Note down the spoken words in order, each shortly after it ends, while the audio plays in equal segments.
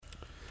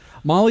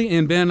Molly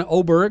and Ben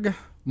Oberg,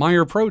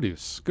 Meyer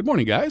Produce. Good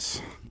morning,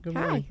 guys. Good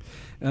morning.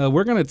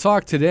 We're going to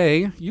talk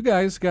today. You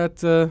guys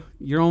got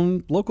your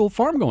own local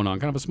farm going on,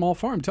 kind of a small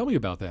farm. Tell me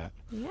about that.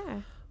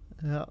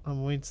 Yeah,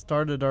 we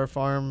started our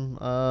farm.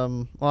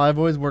 Well, I've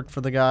always worked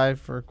for the guy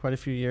for quite a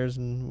few years,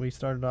 and we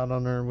started out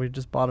we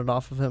just bought it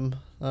off of him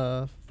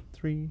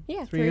three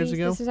years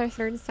ago. This is our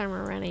third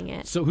summer running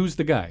it. So who's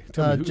the guy?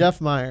 Tell me who.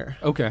 Jeff Meyer.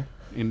 Okay.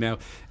 And now,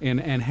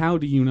 and how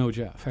do you know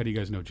Jeff? How do you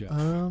guys know Jeff?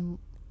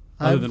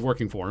 Other than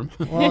working for him.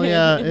 Well,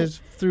 yeah, it's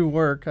through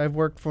work. I've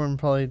worked for him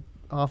probably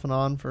off and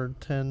on for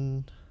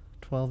 10,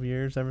 12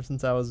 years, ever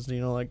since I was,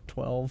 like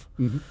 12.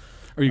 Mm-hmm.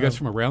 Are you guys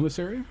from around this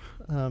area?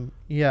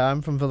 Yeah,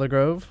 I'm from Villa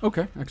Grove.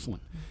 Okay,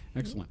 excellent.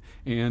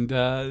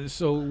 And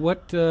so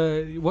what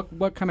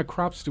kind of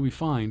crops do we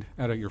find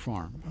out at your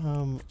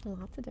farm?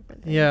 Lots of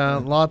different things. Yeah,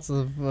 lots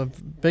of a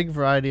big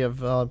variety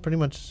of pretty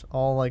much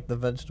all like the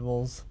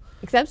vegetables.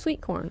 Except sweet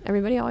corn.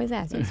 Everybody always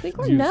asks, "You sweet Do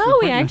corn?" you No, sweet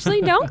we corn?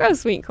 actually don't grow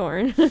sweet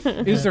corn.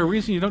 Is there a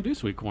reason you don't do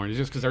sweet corn? Is it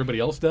just because everybody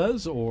else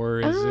does,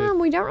 or is it?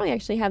 We don't really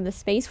actually have the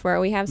space for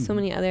it. We have so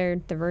many other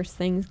diverse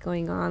things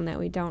going on that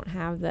we don't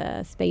have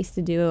the space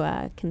to do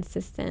a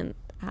consistent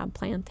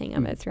planting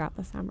of it throughout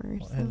the summer.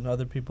 So. And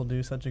other people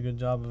do such a good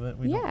job of it.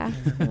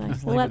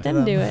 We'll let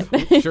them do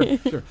it.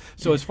 Sure.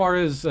 So as far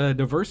as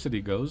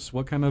diversity goes,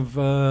 what kind of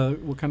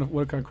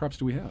crops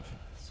do we have?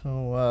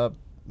 So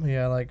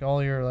yeah, like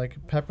all your like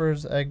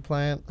peppers,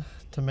 eggplant,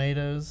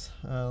 tomatoes,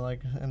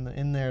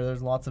 in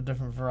there's lots of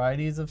different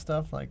varieties of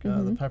stuff. Like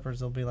the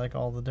peppers will be like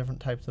all the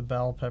different types of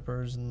bell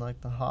peppers and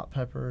like the hot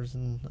peppers,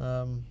 and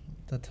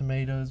the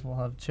tomatoes will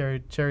have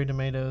cherry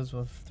tomatoes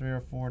with 3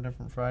 or 4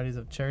 different varieties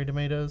of cherry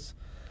tomatoes.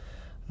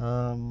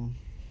 Lots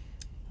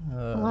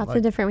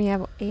of different. We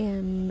have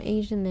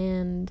Asian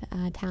and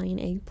Italian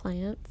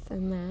eggplants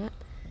and that.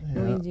 Yeah.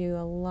 And we do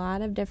a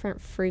lot of different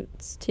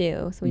fruits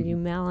too. So we do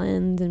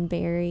melons and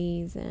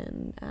berries,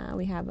 and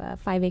we have a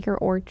 5-acre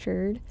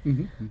orchard.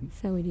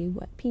 So we do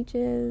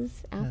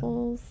peaches,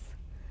 apples,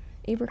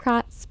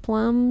 apricots,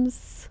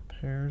 plums,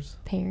 pears.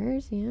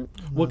 Yeah.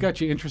 What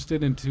got you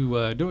interested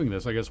into doing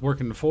this? I guess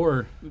working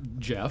for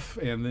Jeff,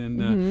 and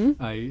then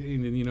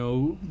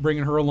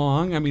bringing her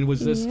along. I mean,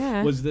 was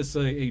this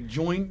a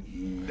joint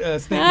thing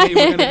that you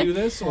were going to do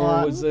this,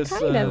 or was this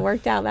kind of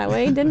worked out that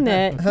way, didn't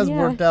it? It has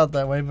worked out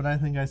that way, but I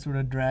think I sort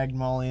of dragged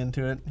Molly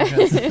into it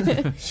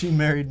because she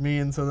married me,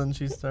 and so then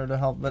she started to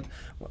help. But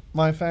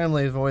my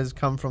family has always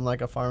come from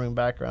like a farming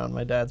background.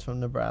 My dad's from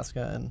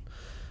Nebraska, and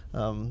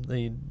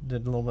they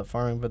did a little bit of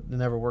farming, but it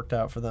never worked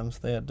out for them, so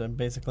they had to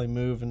basically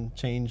move and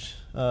change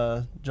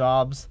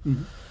jobs.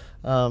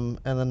 And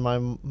then my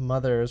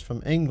mother is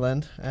from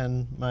England,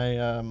 and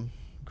my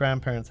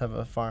grandparents have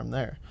a farm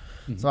there.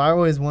 So I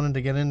always wanted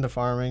to get into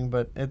farming,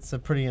 but it's a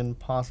pretty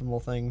impossible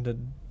thing to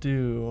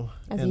do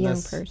as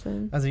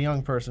a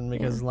young person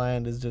because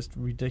land is just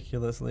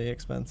ridiculously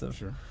expensive.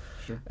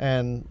 Sure.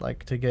 And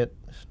like to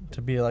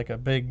be like a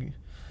big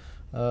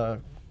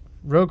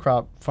row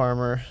crop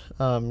farmer,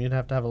 you'd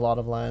have to have a lot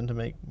of land to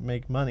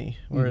make money.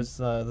 Whereas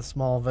the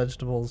small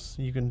vegetables,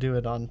 you can do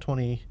it on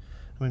 20.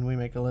 I mean, we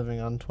make a living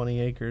on 20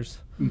 acres,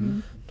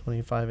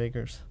 25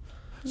 acres.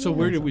 So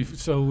where do we?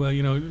 So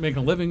making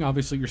a living.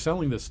 Obviously, you're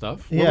selling this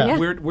stuff. Yeah.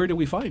 Where do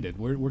we find it?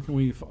 Where can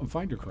we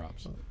find your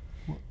crops?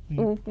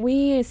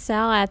 We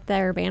sell at the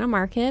Urbana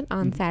Market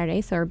on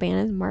Saturday. So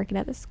Urbana's Market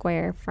at the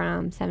Square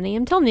from 7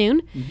 a.m. till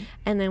noon.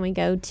 And then we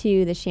go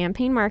to the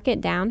Champaign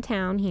Market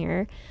downtown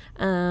here.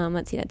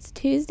 Let's see, that's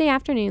Tuesday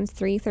afternoons,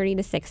 3:30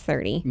 to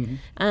 6:30.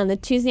 The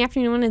Tuesday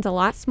afternoon one is a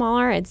lot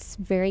smaller. It's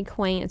very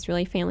quaint. It's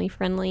really family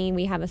friendly.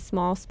 We have a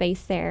small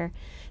space there.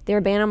 The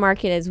Urbana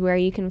Market is where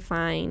you can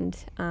find,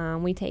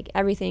 we take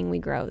everything we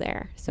grow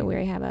there. So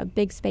we have a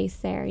big space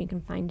there. You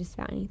can find just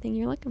about anything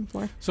you're looking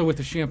for. So with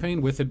the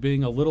Champaign, with it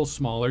being a little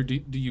smaller, do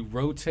you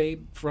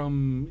rotate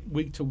from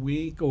week to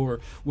week, or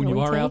when you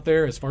are out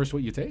there as far as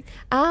what you take?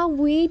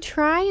 We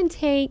try and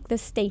take the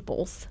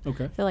staples.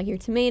 Okay. So like your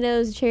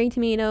tomatoes, cherry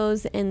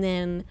tomatoes, and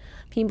then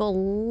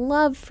people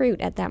love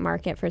fruit at that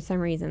market for some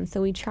reason.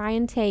 So we try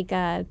and take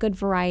a good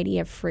variety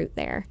of fruit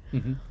there.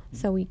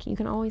 So you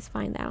can always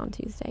find that on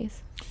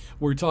Tuesdays.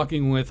 We're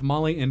talking with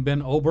Molly and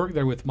Ben Oberg.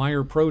 They're with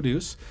Meyer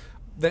Produce.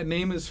 That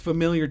name is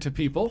familiar to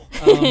people,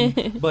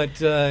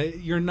 but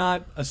you're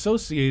not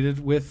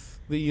associated with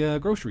the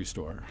grocery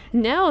store.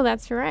 No,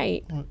 that's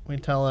right. We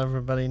tell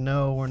everybody,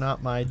 no, we're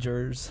not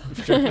Meyers.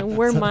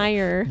 We're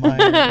Meyer.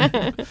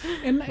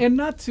 And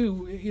not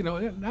to,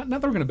 not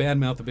that we're going to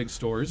badmouth the big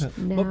stores,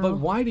 No. but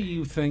why do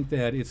you think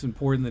that it's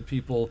important that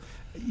people,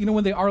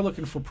 when they are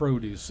looking for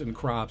produce and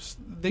crops,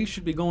 they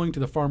should be going to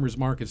the farmers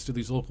markets, to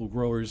these local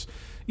growers,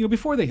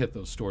 before they hit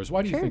those stores?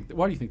 Why do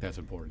you think that's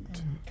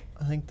important?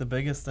 I think the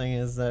biggest thing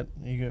is that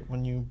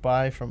when you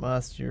buy from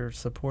us, you're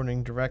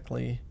supporting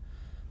directly,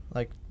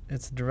 like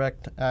it's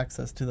direct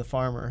access to the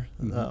farmer.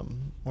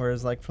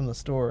 Whereas like from the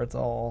store, it's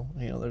all,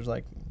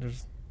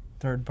 there's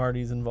third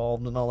parties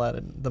involved and all that,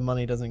 and the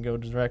money doesn't go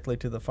directly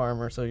to the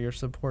farmer. So you're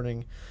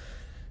supporting,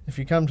 if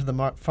you come to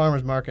the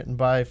farmer's market and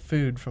buy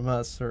food from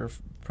us or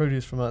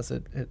produce from us,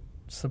 it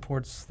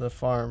supports the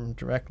farm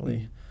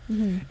directly.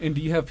 And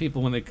do you have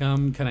people when they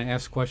come kind of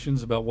ask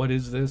questions about what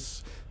is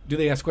this? Do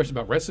they ask questions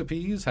about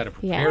recipes, how to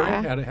prepare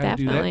it, how to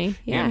do that?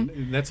 Yeah.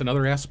 And that's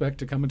another aspect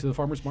to come into the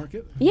farmer's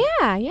market?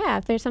 Yeah.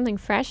 If there's something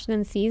fresh and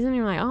in season,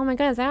 you're like, oh my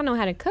goodness, I don't know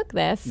how to cook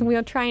this.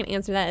 We'll try and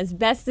answer that as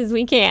best as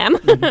we can.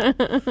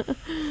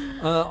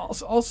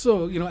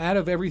 Also, out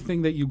of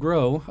everything that you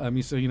grow,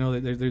 so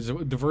there's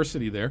a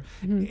diversity there.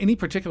 Any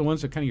particular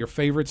ones that are kind of your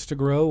favorites to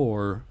grow,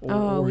 or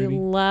we any?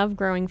 love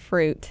growing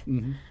fruit.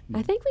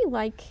 I think we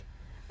like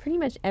pretty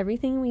much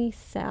everything we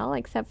sell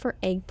except for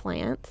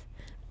eggplant.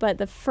 But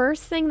the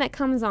first thing that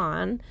comes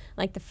on,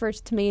 like the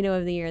first tomato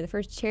of the year, the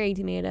first cherry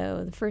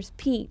tomato, the first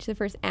peach, the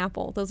first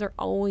apple, those are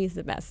always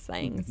the best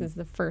things, is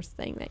the first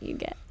thing that you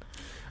get.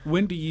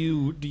 When do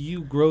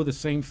you grow the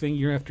same thing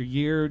year after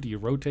year? Do you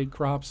rotate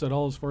crops at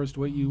all as far as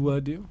to what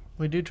you do?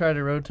 We do try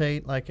to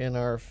rotate, like in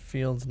our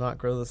fields, not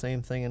grow the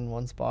same thing in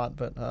one spot,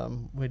 but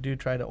we do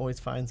try to always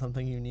find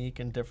something unique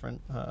and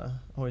different,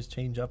 always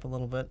change up a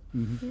little bit.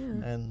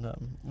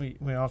 And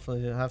we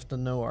often have to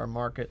know our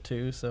market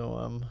too,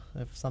 so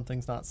if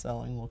something's not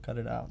selling, we'll cut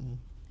it out and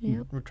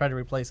we'll try to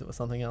replace it with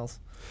something else.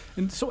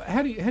 And so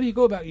how do you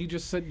go about, you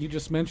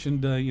just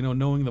mentioned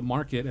knowing the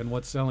market and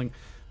what's selling.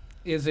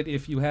 Is it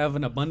if you have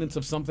an abundance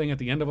of something at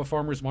the end of a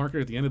farmer's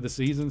market at the end of the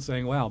season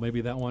saying, wow, maybe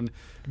that one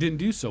didn't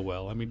do so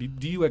well? I mean,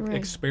 do you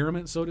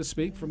experiment, so to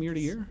speak, from year to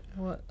year?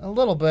 Well, a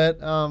little bit,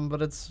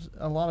 but it's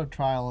a lot of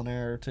trial and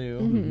error too.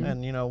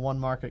 And, one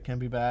market can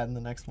be bad and the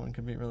next one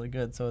can be really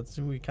good. So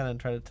we kind of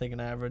try to take an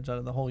average out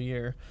of the whole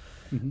year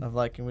of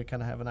and we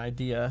kind of have an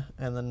idea.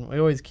 And then we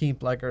always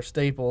keep like our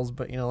staples,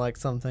 but, like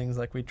some things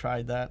like we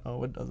tried that,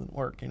 it doesn't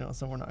work,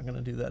 so we're not going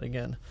to do that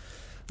again.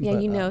 Yeah,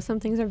 but,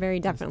 some things are very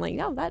definitely,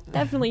 that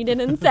definitely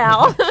didn't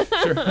sell.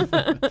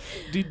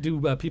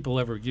 Do people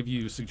ever give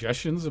you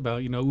suggestions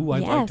about, I'd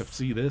like to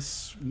see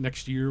this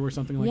next year or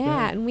something like that?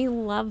 Yeah, and we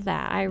love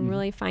that. I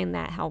really find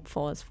that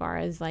helpful as far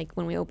as like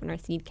when we open our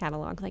seed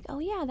catalog, like, oh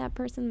yeah, that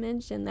person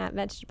mentioned that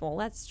vegetable.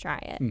 Let's try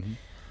it.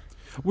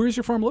 Where's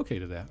your farm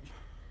located at?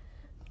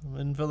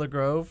 In Villa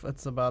Grove.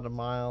 It's about a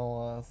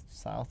mile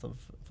south of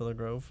Villa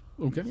Grove.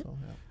 Okay. So,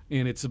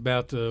 and it's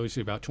about, we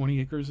say about 20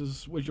 acres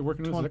is what you're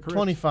working with, is that correct?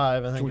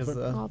 25, I think, 25?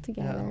 Is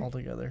altogether. Yeah,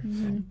 altogether.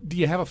 Do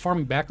you have a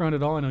farming background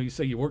at all? I know you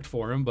say you worked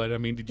for him, but, I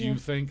mean, did you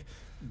think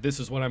this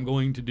is what I'm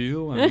going to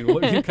do? I mean,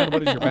 what is your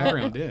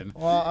background in?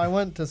 Well, I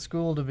went to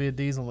school to be a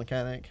diesel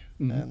mechanic,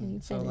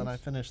 and so then I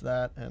finished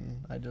that,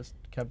 and I just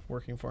kept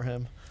working for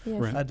him.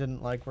 Yes. I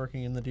didn't like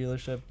working in the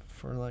dealership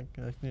for,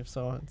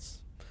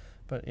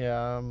 but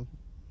yeah.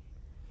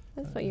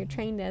 That's what you're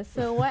trained as.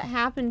 So what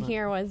happened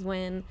here was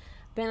when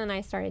Ben and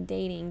I started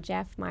dating,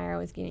 Jeff Meyer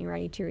was getting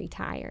ready to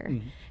retire.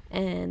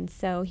 And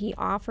so he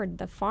offered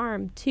the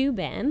farm to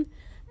Ben.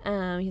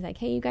 He's like,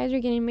 hey, you guys are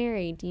getting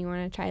married. Do you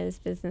want to try this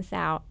business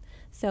out?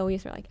 So we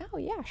were like, oh,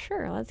 yeah,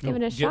 sure. Let's give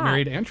it a shot. Get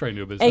married and try a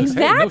new business.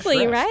 Exactly,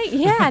 hey, no right?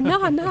 Yeah,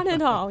 no, not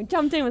at all. We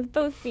jumped in with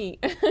both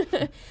feet.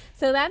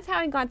 So that's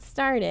how it got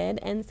started.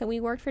 And so we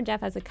worked for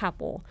Jeff as a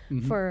couple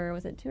for,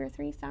 was it 2 or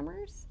 3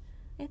 summers?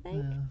 I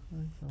think. Yeah, I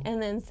think so.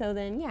 And then so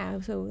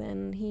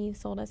then he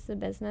sold us the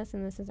business,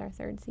 and this is our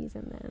 3rd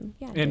season then.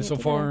 Yeah. And so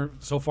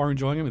far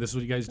enjoying it? I mean, this is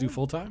what you guys do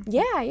full time?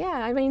 Yeah.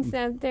 I mean,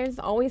 so there's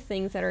always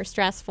things that are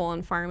stressful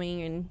in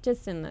farming and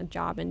just in the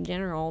job in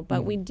general,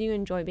 but we do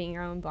enjoy being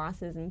our own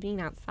bosses and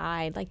being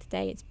outside. Like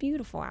today, it's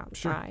beautiful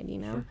outside,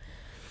 Sure.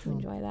 We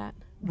enjoy that.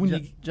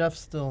 Jeff's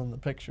still in the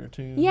picture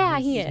too. Yeah,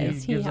 he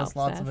is. He gives us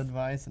lots of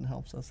advice and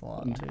helps us a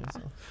lot too.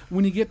 So.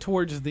 When you get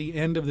towards the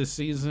end of the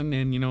season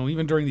and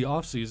even during the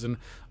off season,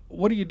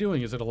 what are you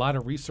doing? Is it a lot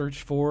of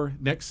research for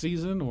next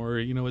season, or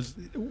is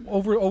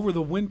over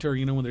the winter?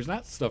 When there's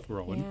not stuff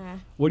growing,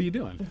 what are you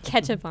doing?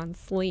 Catch up on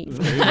sleep.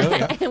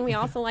 And we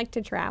also like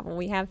to travel.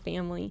 We have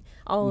family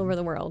all over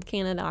the world: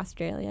 Canada,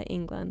 Australia,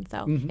 England.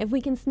 So if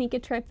we can sneak a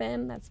trip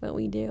in, that's what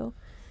we do.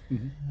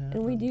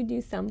 And we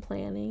do some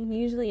planning.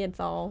 Usually, it's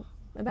all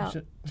about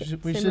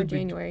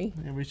January.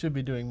 We should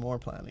be doing more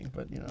planning,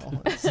 but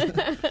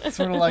it's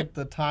sort of like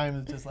the time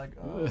is just like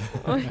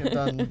get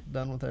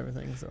done with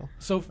everything.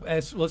 So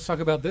let's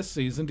talk about this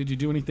season. Did you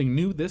do anything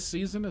new this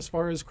season as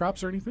far as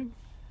crops or anything?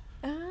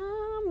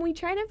 We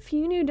tried a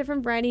few new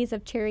different varieties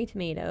of cherry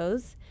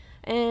tomatoes,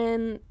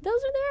 and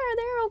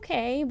they're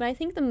okay. But I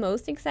think the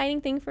most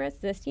exciting thing for us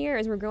this year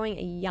is we're growing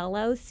a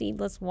yellow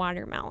seedless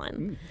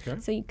watermelon.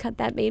 So you cut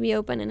that baby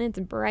open, and it's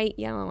bright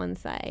yellow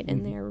inside,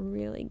 and they're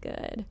really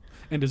good.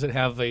 And does it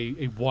have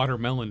a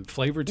watermelon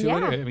flavor to it?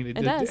 I mean, it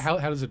does. How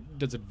does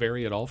it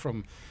vary at all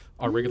from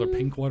our regular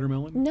pink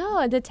watermelon?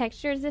 No, the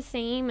texture is the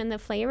same, and the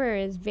flavor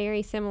is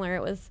very similar.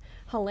 It was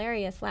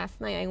hilarious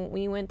last night.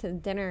 We went to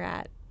dinner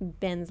at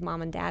Ben's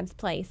mom and dad's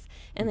place,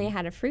 and they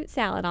had a fruit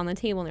salad on the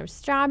table, and there were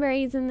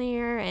strawberries in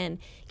there and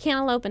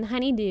cantaloupe and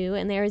honeydew,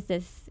 and there was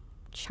this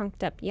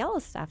chunked up yellow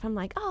stuff. I'm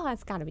like, oh,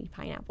 that's got to be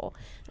pineapple.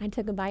 And I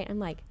took a bite. I'm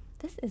like,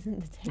 this isn't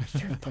the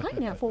texture of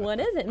pineapple. What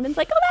is it? And Ben's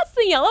like, oh, that's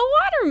the yellow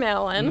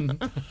watermelon.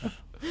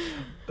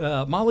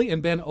 Molly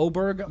and Ben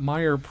Oberg,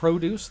 Meyer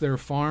Produce. Their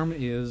farm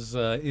is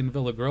in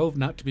Villa Grove,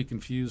 not to be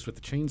confused with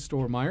the chain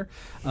store Meyer.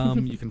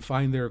 You can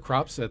find their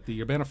crops at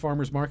the Urbana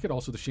Farmers Market,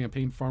 also the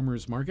Champaign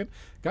Farmers Market.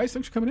 Guys,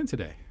 thanks for coming in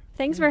today.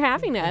 Thanks for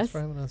having us. Thanks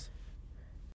for having us.